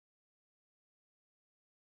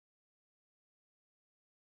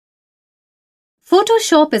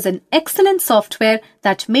Photoshop is an excellent software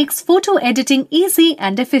that makes photo editing easy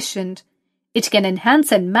and efficient. It can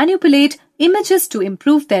enhance and manipulate images to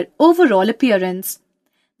improve their overall appearance.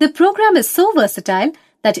 The program is so versatile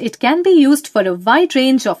that it can be used for a wide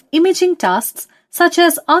range of imaging tasks such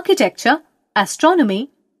as architecture, astronomy,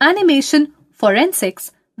 animation,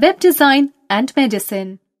 forensics, web design, and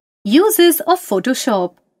medicine. Uses of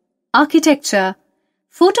Photoshop. Architecture.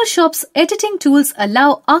 Photoshop's editing tools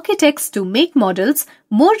allow architects to make models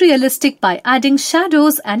more realistic by adding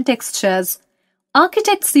shadows and textures.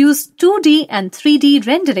 Architects use 2D and 3D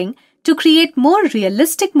rendering to create more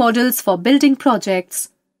realistic models for building projects.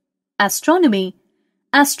 Astronomy.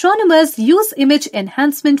 Astronomers use image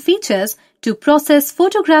enhancement features to process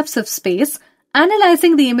photographs of space,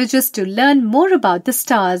 analyzing the images to learn more about the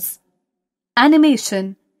stars.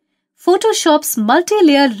 Animation. Photoshop's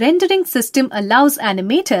multi-layer rendering system allows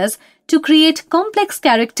animators to create complex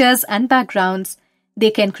characters and backgrounds. They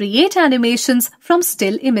can create animations from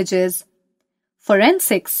still images.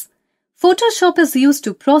 Forensics. Photoshop is used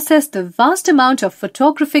to process the vast amount of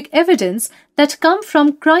photographic evidence that come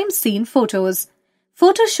from crime scene photos.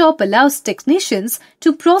 Photoshop allows technicians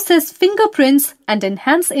to process fingerprints and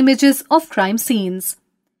enhance images of crime scenes.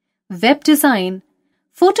 Web design.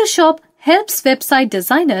 Photoshop helps website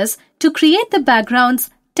designers to create the backgrounds,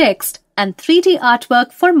 text, and 3D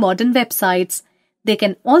artwork for modern websites. They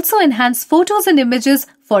can also enhance photos and images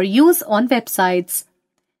for use on websites.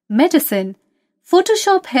 Medicine.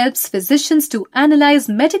 Photoshop helps physicians to analyze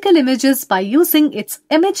medical images by using its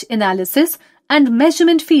image analysis and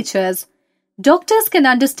measurement features. Doctors can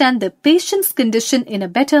understand the patient's condition in a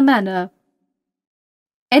better manner.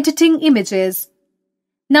 Editing images.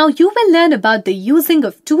 Now you will learn about the using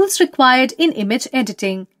of tools required in image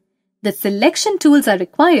editing. The selection tools are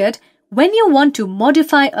required when you want to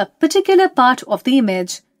modify a particular part of the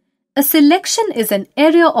image. A selection is an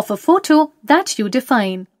area of a photo that you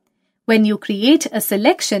define. When you create a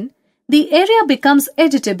selection, the area becomes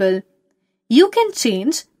editable. You can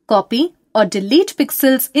change, copy, or delete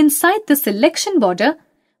pixels inside the selection border,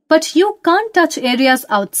 but you can't touch areas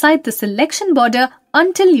outside the selection border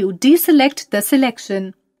until you deselect the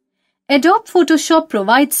selection. Adobe Photoshop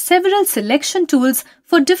provides several selection tools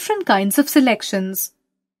for different kinds of selections.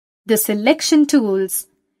 The selection tools.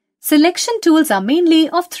 Selection tools are mainly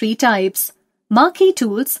of three types: marquee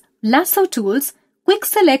tools, lasso tools, quick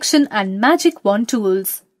selection, and magic wand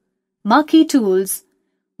tools. Marquee tools.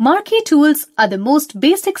 Marquee tools are the most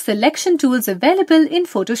basic selection tools available in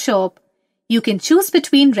Photoshop. You can choose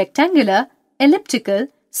between rectangular, elliptical,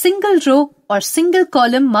 single row, or single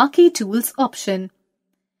column marquee tools option.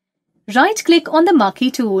 Right-click on the marquee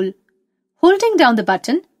tool. Holding down the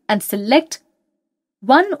button and select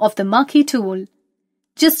one of the marquee tool.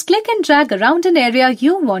 Just click and drag around an area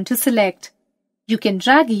you want to select. You can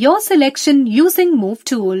drag your selection using Move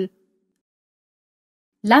tool.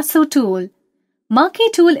 Lasso tool. Marquee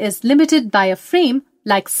tool is limited by a frame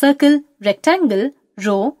like circle, rectangle,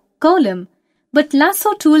 row, column. But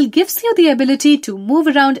lasso tool gives you the ability to move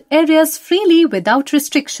around areas freely without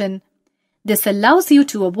restriction. This allows you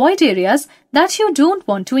to avoid areas that you don't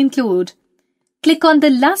want to include. Click on the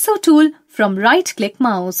lasso tool from right-click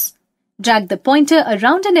mouse. Drag the pointer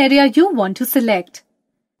around an area you want to select.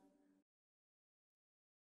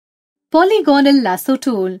 Polygonal lasso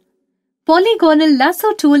tool. Polygonal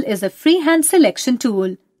lasso tool is a freehand selection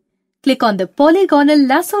tool. Click on the polygonal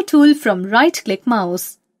lasso tool from right-click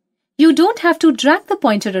mouse. You don't have to drag the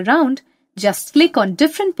pointer around, just click on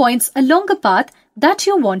different points along a path that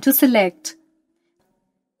you want to select.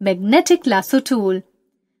 Magnetic lasso tool.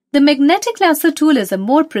 The magnetic lasso tool is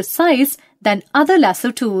more precise than other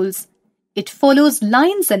lasso tools. It follows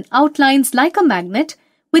lines and outlines like a magnet,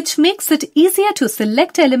 which makes it easier to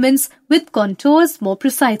select elements with contours more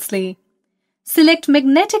precisely. Select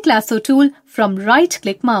magnetic lasso tool from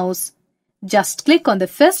right-click mouse. Just click on the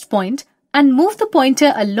first point and move the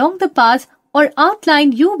pointer along the path or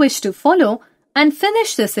outline you wish to follow and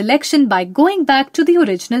finish the selection by going back to the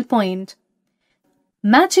original point.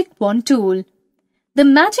 Magic wand tool. The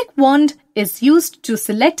magic wand is used to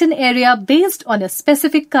select an area based on a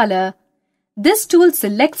specific color. This tool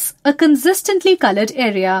selects a consistently colored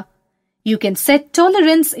area. You can set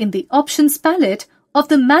tolerance in the options palette of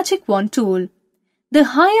the magic wand tool. The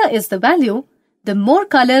higher is the value, the more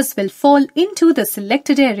colors will fall into the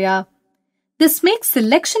selected area. This makes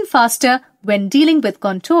selection faster when dealing with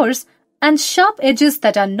contours and sharp edges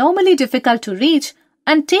that are normally difficult to reach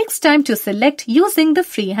and takes time to select using the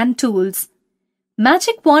freehand tools.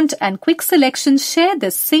 Magic Wand and Quick Selection share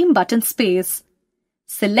the same button space.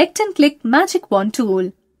 Select and click Magic Wand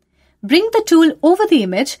tool. Bring the tool over the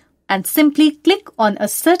image and simply click on a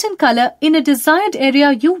certain color in a desired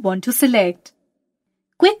area you want to select.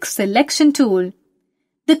 Quick Selection Tool.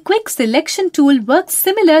 The Quick Selection tool works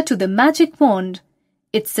similar to the magic wand.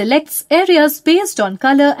 It selects areas based on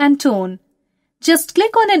color and tone. Just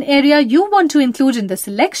click on an area you want to include in the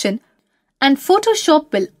selection, and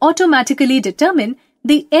Photoshop will automatically determine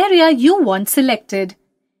the area you want selected.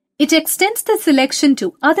 It extends the selection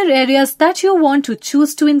to other areas that you want to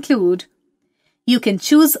choose to include. You can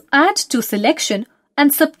choose Add to Selection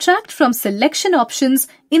and subtract from selection options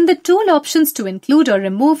in the tool options to include or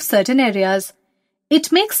remove certain areas.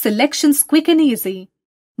 It makes selections quick and easy.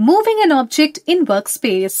 Moving an object in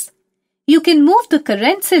Workspace. You can move the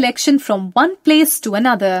current selection from one place to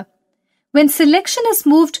another. When selection is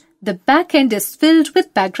moved, the back end is filled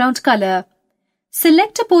with background color.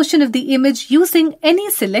 Select a portion of the image using any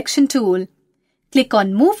selection tool. Click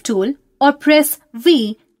on Move tool or press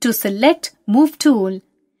V to select Move tool.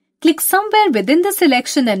 Click somewhere within the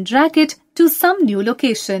selection and drag it to some new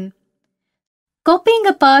location. Copying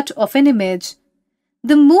a part of an image.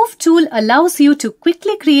 The Move tool allows you to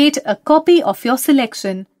quickly create a copy of your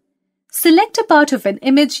selection. Select a part of an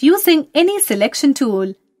image using any selection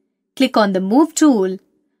tool. Click on the Move tool.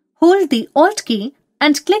 Hold the Alt key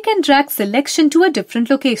and click and drag selection to a different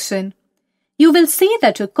location. You will see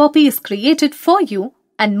that a copy is created for you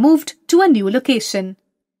and moved to a new location.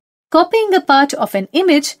 Copying a part of an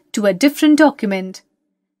image to a different document.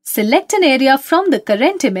 Select an area from the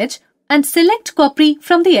current image and select Copy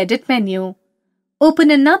from the Edit menu. Open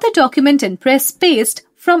another document and press Paste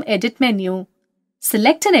from Edit menu.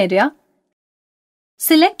 Select an area.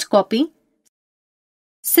 Select Copy.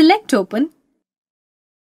 Select Open.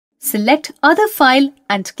 Select Other File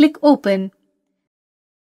and click Open.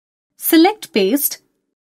 Select Paste.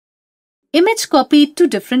 Image copied to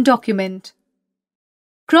different document.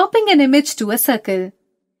 Cropping an image to a circle.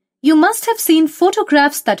 You must have seen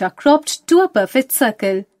photographs that are cropped to a perfect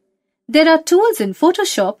circle. There are tools in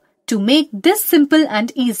Photoshop to make this simple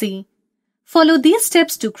and easy. Follow these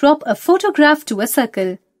steps to crop a photograph to a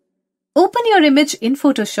circle. Open your image in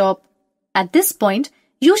Photoshop. At this point,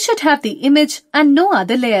 you should have the image and no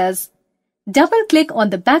other layers. Double-click on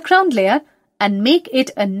the background layer and make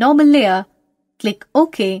it a normal layer. Click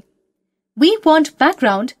OK. We want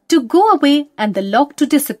background to go away and the lock to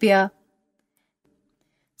disappear.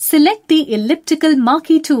 Select the elliptical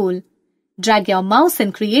marquee tool. Drag your mouse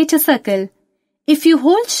and create a circle. If you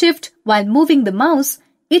hold Shift while moving the mouse,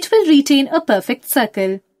 it will retain a perfect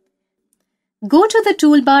circle. Go to the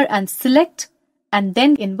toolbar and select, and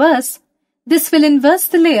then Inverse. This will inverse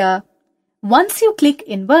the layer. Once you click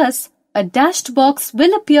Inverse, a dashed box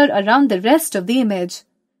will appear around the rest of the image.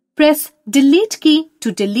 Press Delete key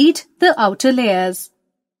to delete the outer layers.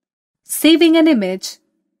 Saving an image.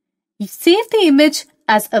 Save the image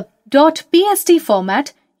as a .psd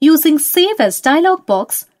format using Save as dialog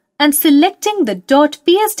box and selecting the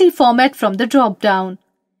 .psd format from the drop-down.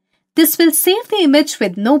 This will save the image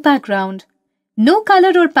with no background. No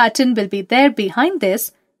color or pattern will be there behind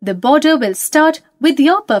this. The border will start with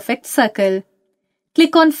your perfect circle.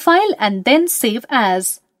 Click on File and then Save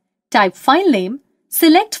As. Type file name,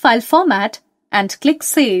 select file format and click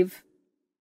Save.